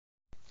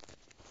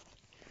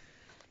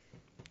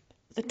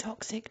The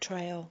toxic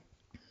trail.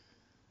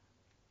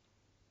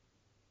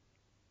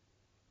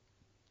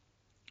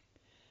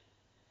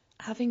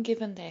 Having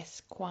given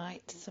this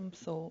quite some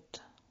thought,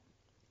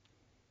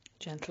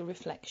 gentle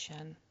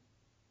reflection,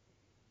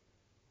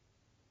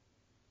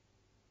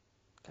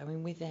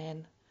 going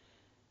within,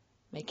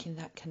 making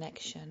that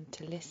connection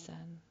to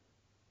listen,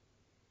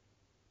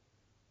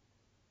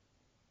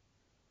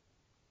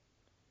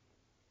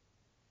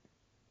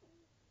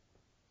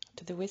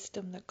 to the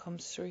wisdom that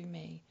comes through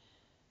me,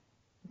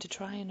 to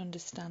try and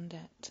understand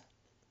it,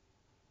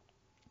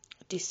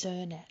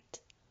 discern it,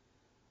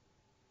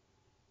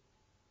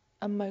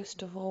 and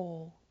most of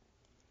all,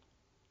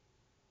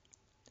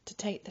 to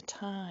take the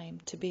time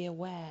to be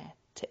aware,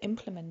 to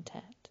implement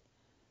it,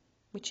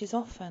 which is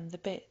often the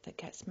bit that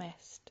gets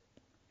missed.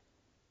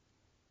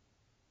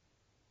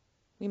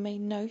 We may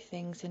know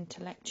things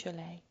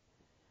intellectually,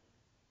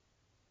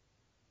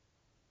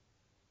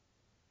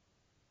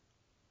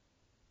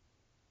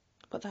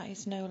 but that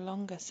is no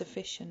longer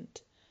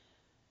sufficient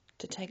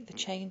to take the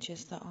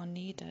changes that are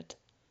needed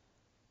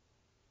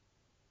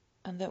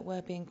and that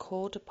we're being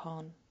called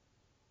upon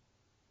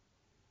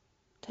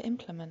to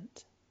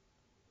implement.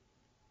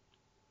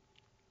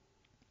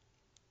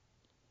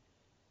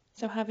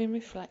 So having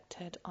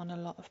reflected on a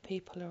lot of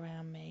people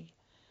around me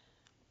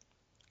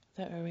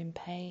that are in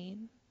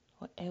pain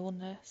or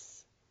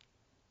illness,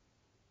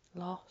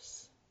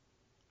 loss,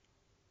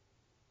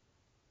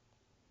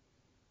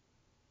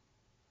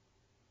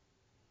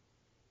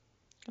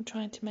 I'm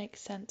trying to make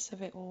sense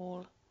of it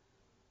all,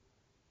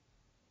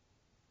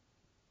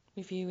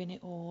 reviewing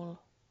it all.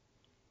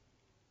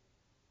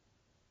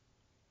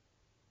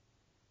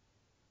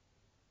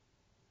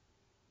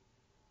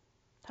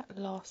 That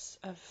loss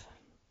of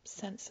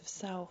sense of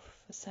self,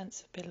 a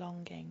sense of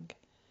belonging,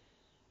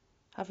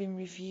 having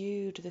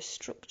reviewed the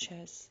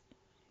structures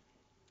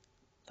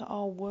that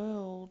our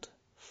world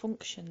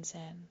functions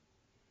in,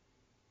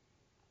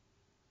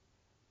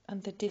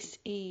 and the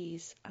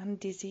dis-ease and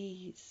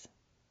disease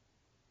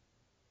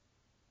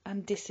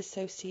and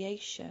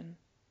disassociation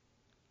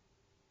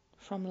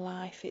from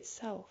life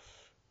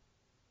itself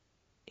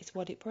is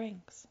what it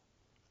brings.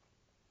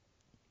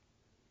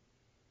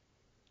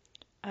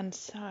 And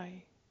so,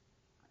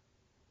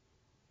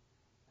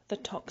 the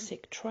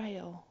toxic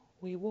trail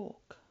we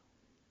walk.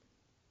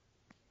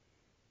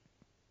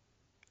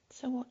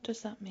 So what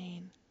does that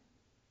mean?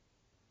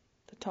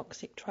 The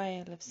toxic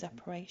trail of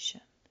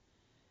separation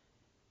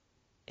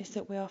is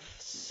that we are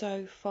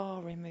so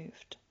far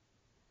removed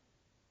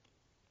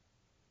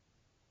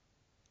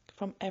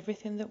from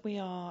everything that we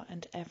are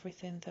and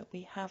everything that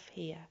we have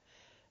here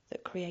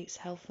that creates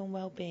health and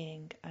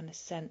well-being and a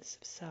sense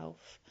of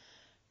self,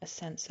 a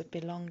sense of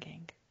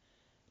belonging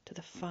to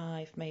the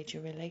 5 major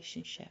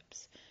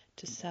relationships,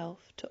 to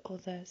self, to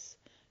others,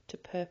 to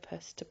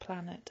purpose, to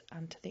planet,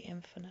 and to the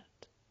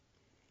infinite.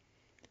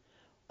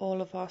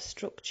 All of our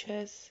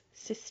structures,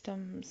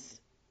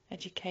 systems,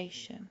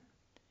 education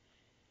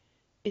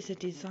is a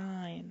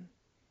design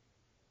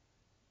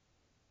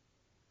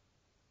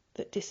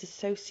that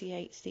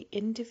disassociates the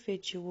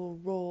individual,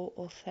 raw,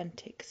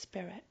 authentic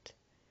spirit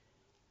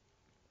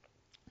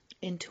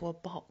into a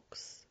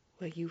box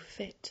where you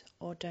fit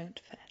or don't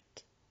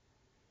fit,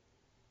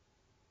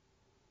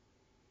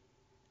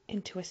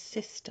 into a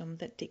system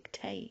that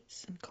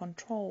dictates and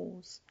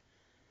controls.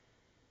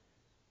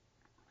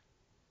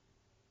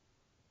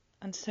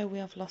 And so we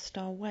have lost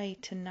our way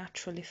to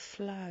naturally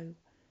flow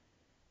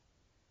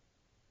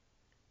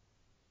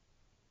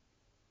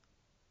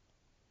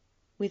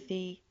with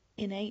the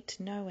innate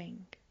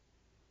knowing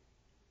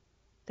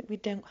that we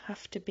don't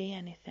have to be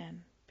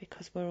anything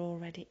because we're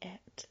already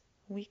it.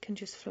 We can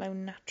just flow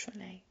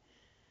naturally,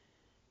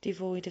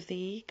 devoid of the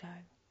ego,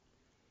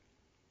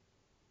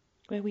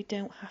 where we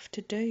don't have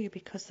to do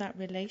because that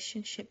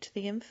relationship to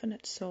the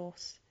infinite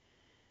source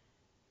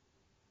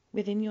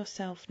within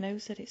yourself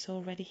knows that it's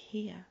already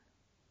here.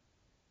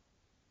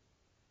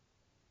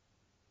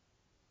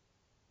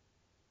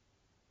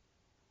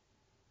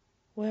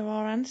 Where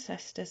our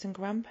ancestors and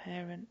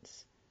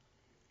grandparents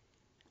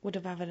would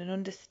have had an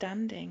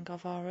understanding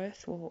of our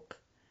earth walk,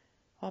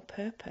 our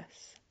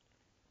purpose,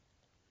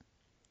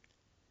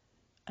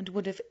 and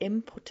would have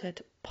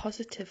inputted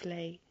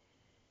positively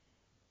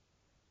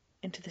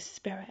into the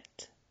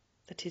spirit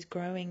that is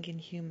growing in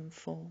human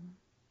form.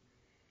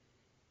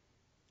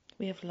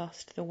 We have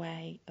lost the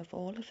way of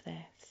all of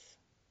this,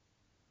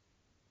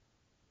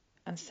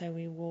 and so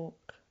we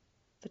walk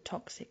the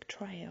toxic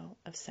trail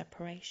of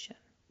separation,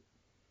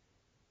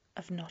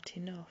 of not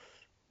enough,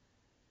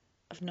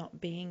 of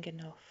not being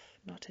enough,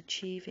 not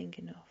achieving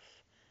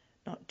enough,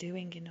 not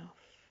doing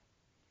enough.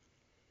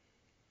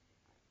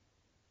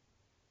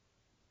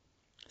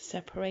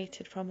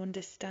 Separated from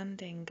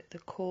understanding the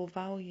core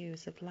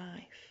values of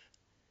life,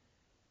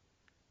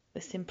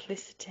 the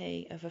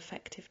simplicity of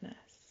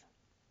effectiveness,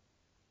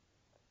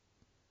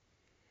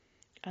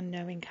 and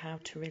knowing how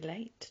to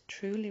relate,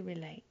 truly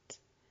relate.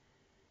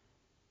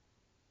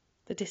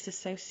 The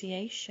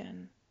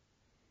disassociation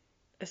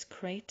has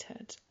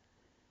created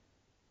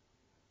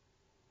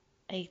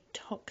a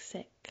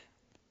toxic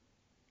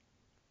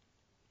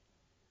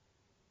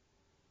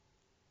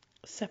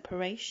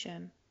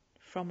separation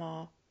from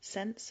our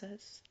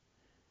senses,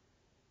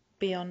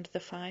 beyond the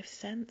five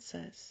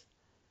senses,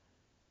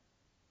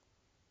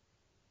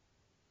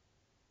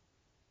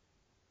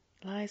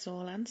 lies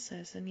all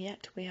answers, and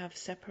yet we have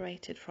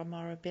separated from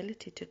our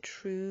ability to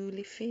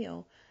truly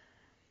feel.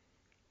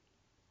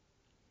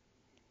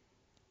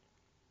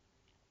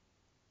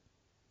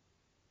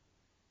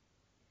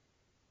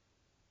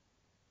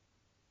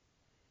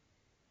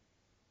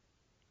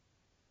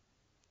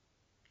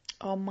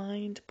 Our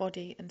mind,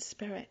 body and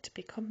spirit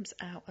becomes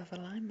out of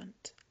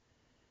alignment.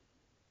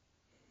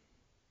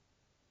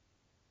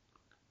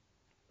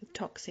 With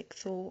toxic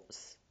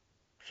thoughts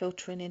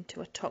filtering into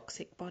a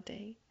toxic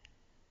body,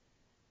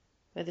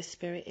 where the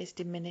spirit is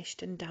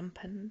diminished and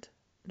dampened,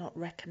 not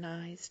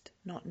recognised,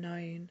 not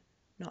known,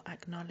 not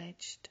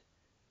acknowledged,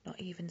 not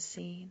even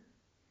seen,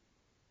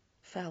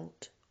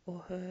 felt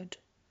or heard,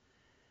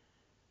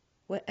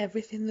 where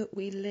everything that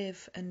we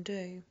live and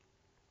do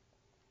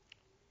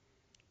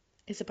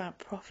is about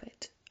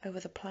profit over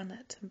the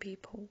planet and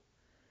people,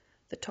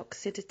 the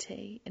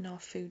toxicity in our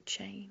food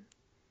chain,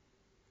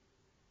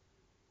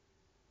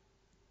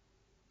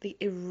 the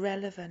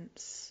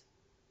irrelevance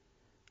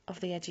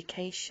of the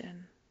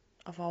education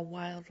of our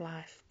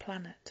wildlife,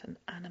 planet and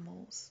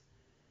animals,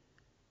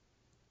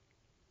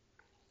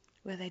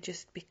 where they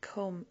just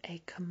become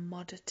a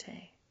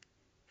commodity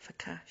for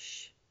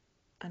cash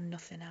and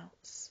nothing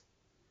else.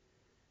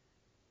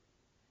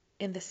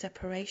 In the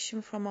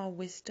separation from our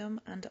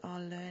wisdom and our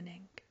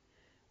learning,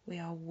 we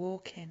are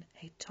walking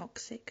a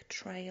toxic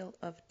trail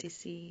of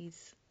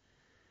disease.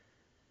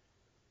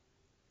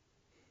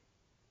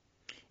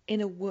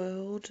 In a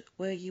world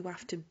where you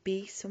have to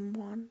be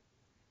someone,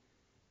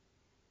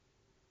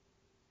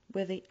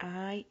 where the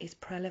eye is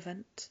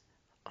prevalent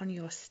on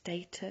your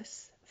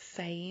status,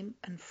 fame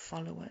and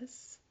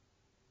followers,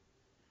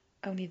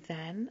 only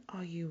then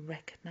are you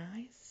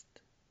recognised.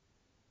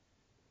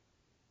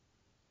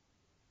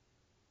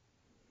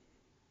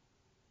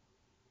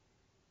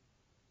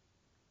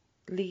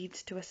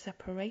 Leads to a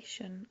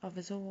separation of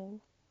us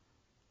all.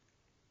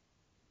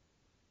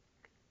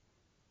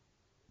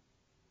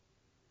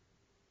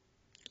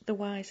 The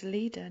wise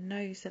leader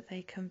knows that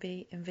they can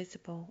be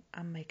invisible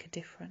and make a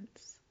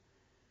difference,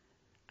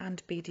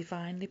 and be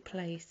divinely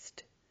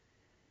placed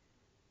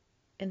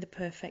in the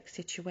perfect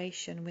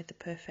situation with the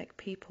perfect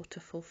people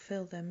to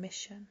fulfill their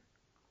mission.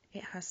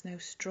 It has no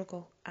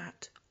struggle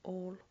at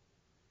all.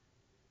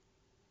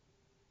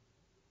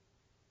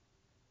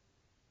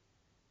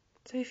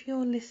 So if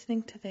you're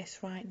listening to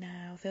this right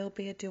now, there'll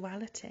be a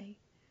duality.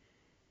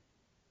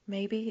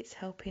 Maybe it's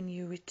helping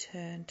you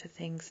return to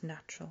things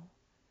natural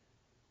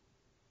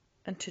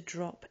and to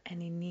drop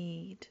any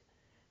need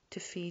to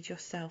feed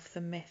yourself the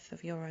myth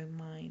of your own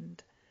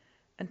mind,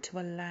 and to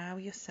allow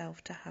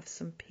yourself to have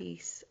some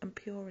peace and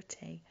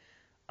purity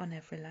on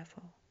every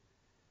level.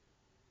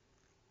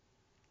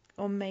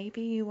 Or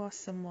maybe you are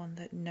someone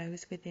that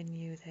knows within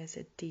you there's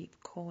a deep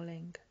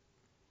calling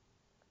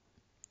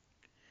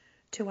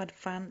to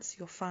advance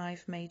your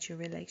 5 major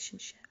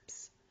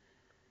relationships,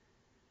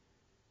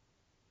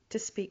 to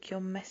speak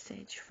your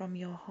message from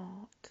your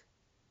heart,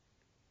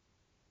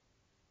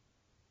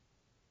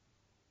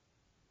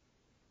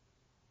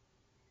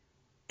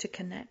 to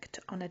connect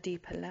on a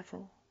deeper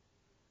level.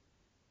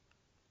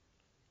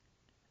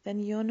 Then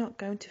you're not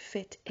going to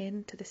fit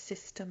into the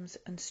systems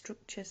and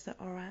structures that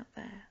are out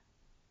there.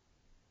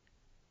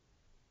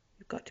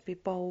 You've got to be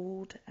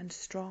bold and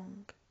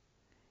strong.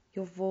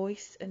 Your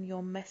voice and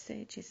your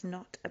message is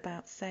not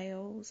about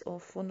sales or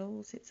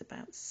funnels, it's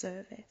about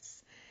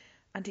service.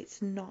 And it's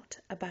not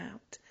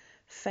about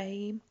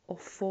fame or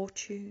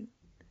fortune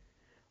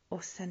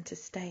or centre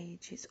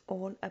stage. It's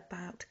all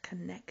about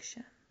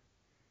connection.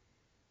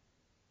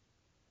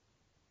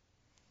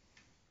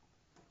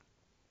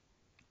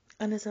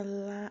 And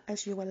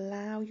as you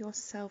allow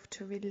yourself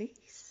to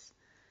release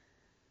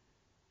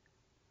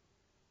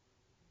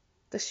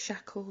the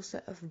shackles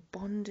that have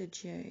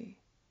bonded you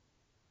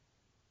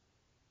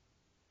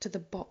to the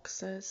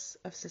boxes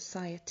of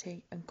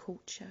society and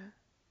culture,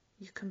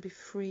 you can be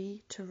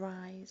free to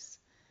rise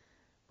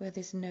where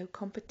there's no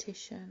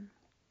competition,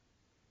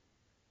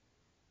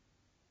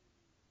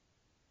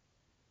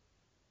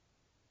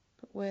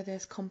 but where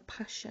there's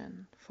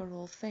compassion for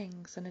all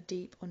things and a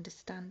deep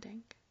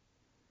understanding.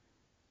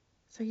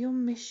 So your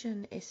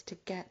mission is to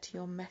get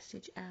your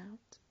message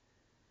out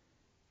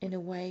in a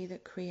way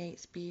that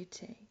creates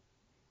beauty,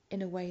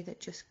 in a way that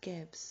just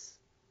gives,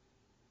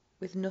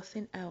 with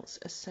nothing else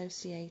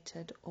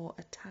associated or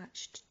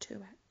attached to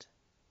it.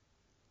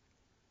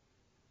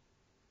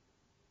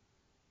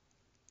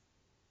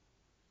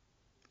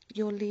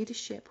 Your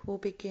leadership will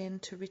begin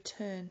to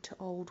return to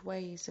old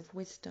ways of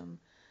wisdom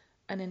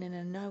and in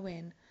a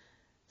knowing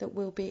that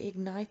will be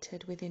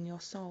ignited within your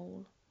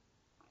soul.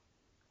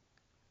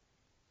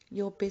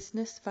 Your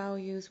business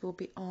values will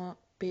be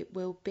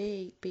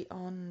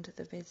beyond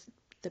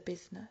the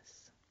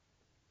business.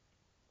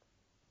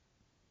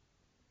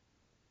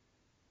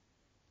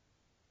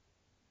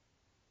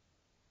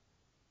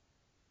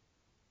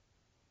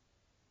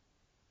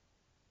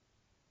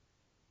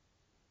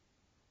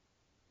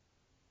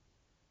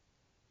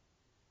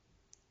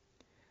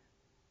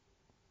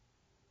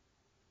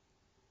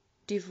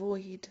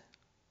 devoid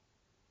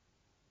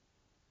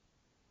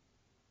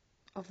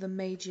of the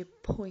major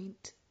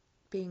point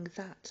being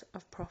that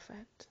of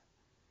profit.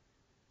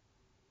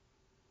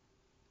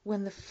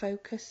 When the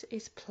focus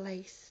is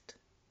placed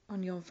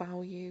on your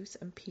values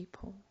and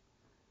people,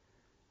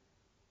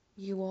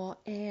 you are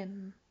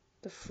in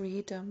the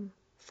freedom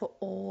for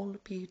all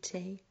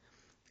beauty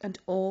and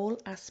all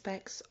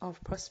aspects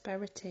of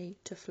prosperity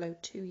to flow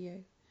to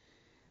you.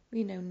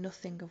 We know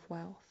nothing of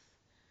wealth.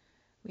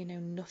 We know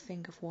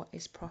nothing of what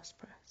is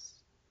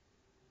prosperous.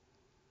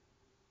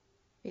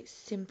 It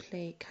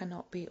simply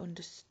cannot be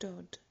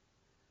understood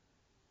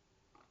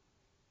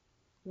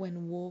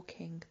when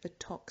walking the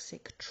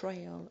toxic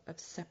trail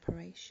of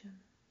separation.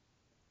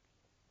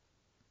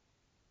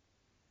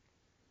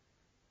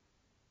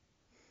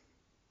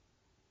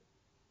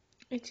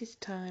 It is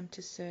time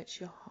to search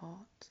your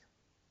heart,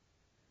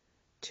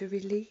 to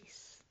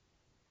release.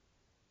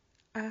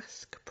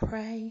 Ask,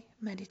 pray,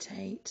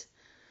 meditate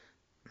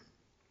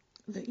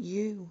that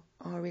you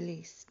are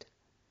released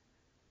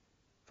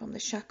from the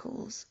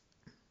shackles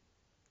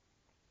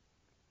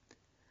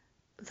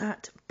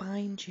that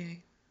bind you.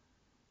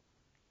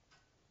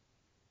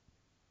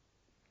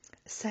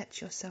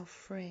 Set yourself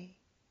free.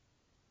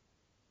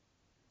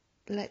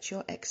 Let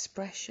your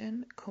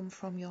expression come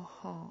from your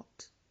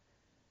heart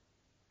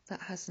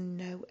that has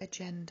no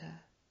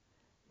agenda,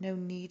 no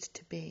need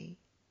to be.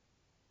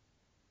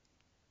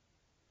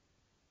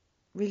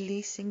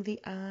 Releasing the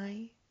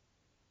I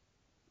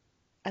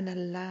and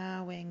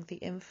allowing the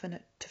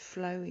infinite to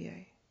flow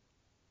you.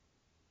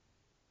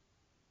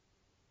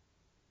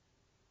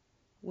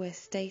 Where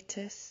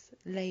status,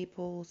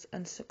 labels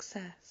and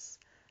success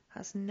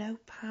has no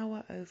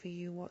power over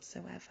you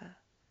whatsoever,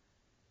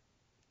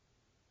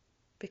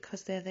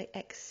 because they're the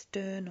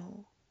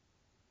external.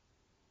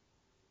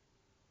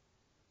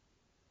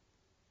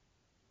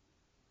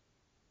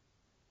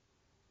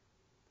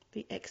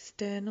 The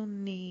external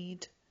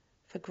need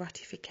for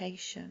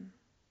gratification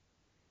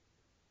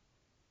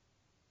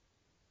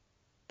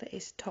that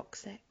is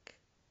toxic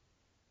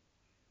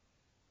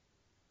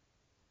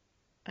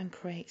and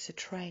creates a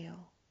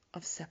trail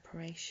of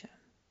separation.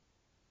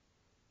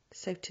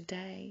 So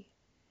today,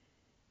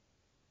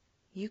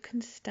 you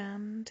can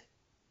stand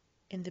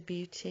in the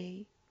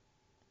beauty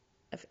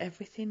of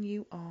everything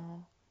you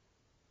are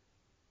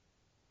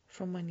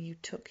from when you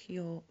took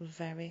your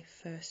very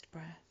first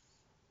breath.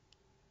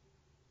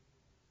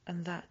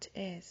 And that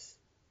is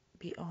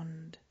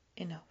beyond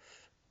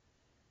enough.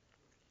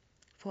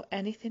 For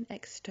anything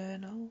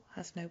external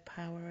has no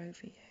power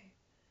over you.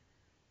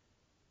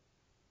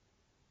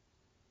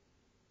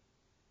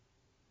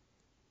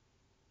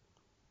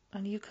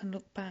 And you can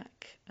look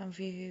back and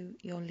view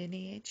your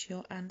lineage,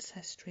 your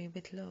ancestry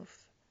with love,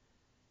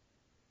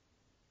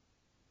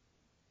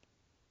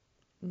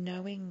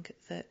 knowing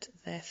that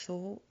their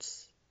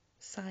thoughts,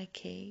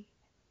 psyche,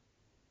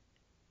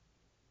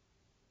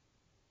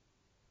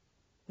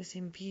 was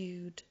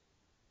imbued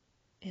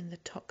in the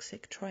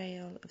toxic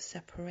trail of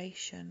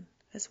separation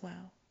as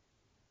well.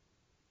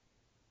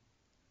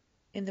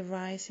 In the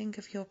rising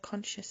of your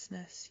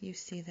consciousness, you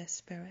see their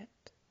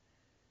spirit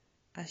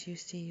as you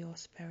see your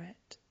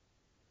spirit.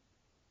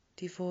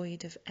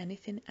 Devoid of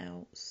anything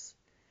else,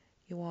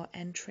 you are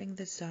entering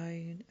the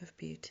zone of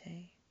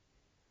beauty.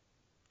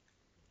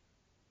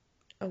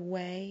 A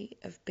way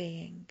of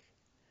being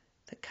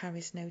that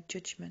carries no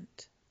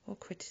judgment or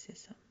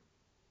criticism.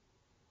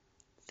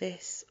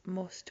 This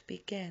must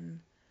begin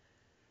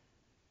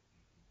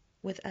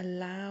with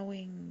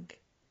allowing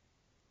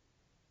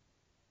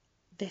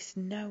this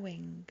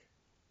knowing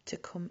to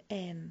come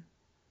in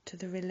to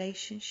the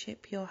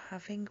relationship you're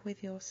having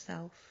with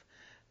yourself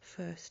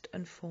first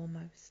and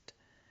foremost.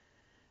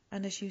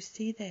 And as you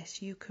see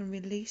this, you can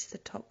release the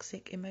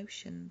toxic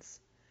emotions.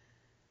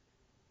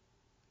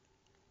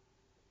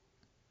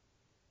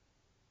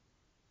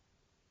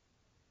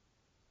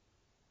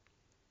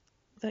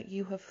 That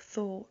you have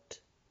thought,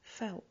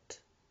 felt,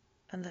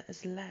 and that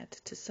has led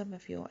to some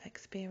of your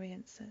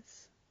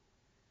experiences.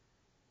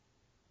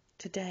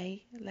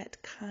 Today,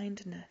 let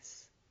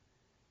kindness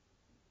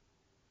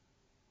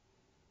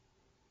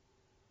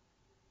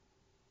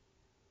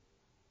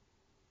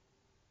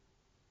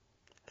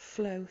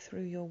flow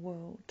through your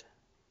world,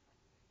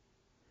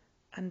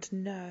 and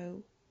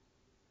know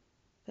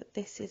that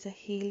this is a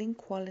healing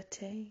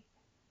quality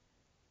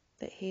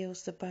that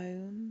heals the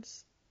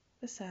bones,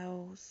 the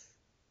cells,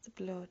 the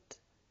blood,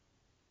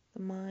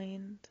 the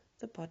mind,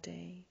 the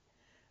body,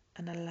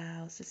 and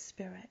allows the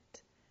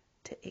spirit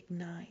to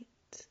ignite.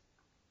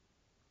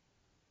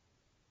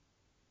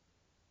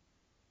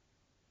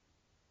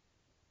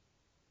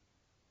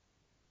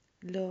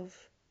 Love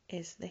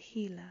is the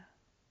healer,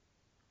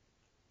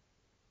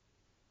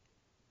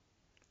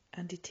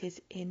 and it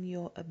is in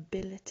your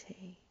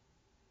ability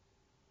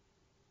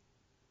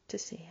to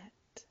see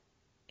it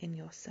in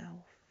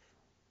yourself.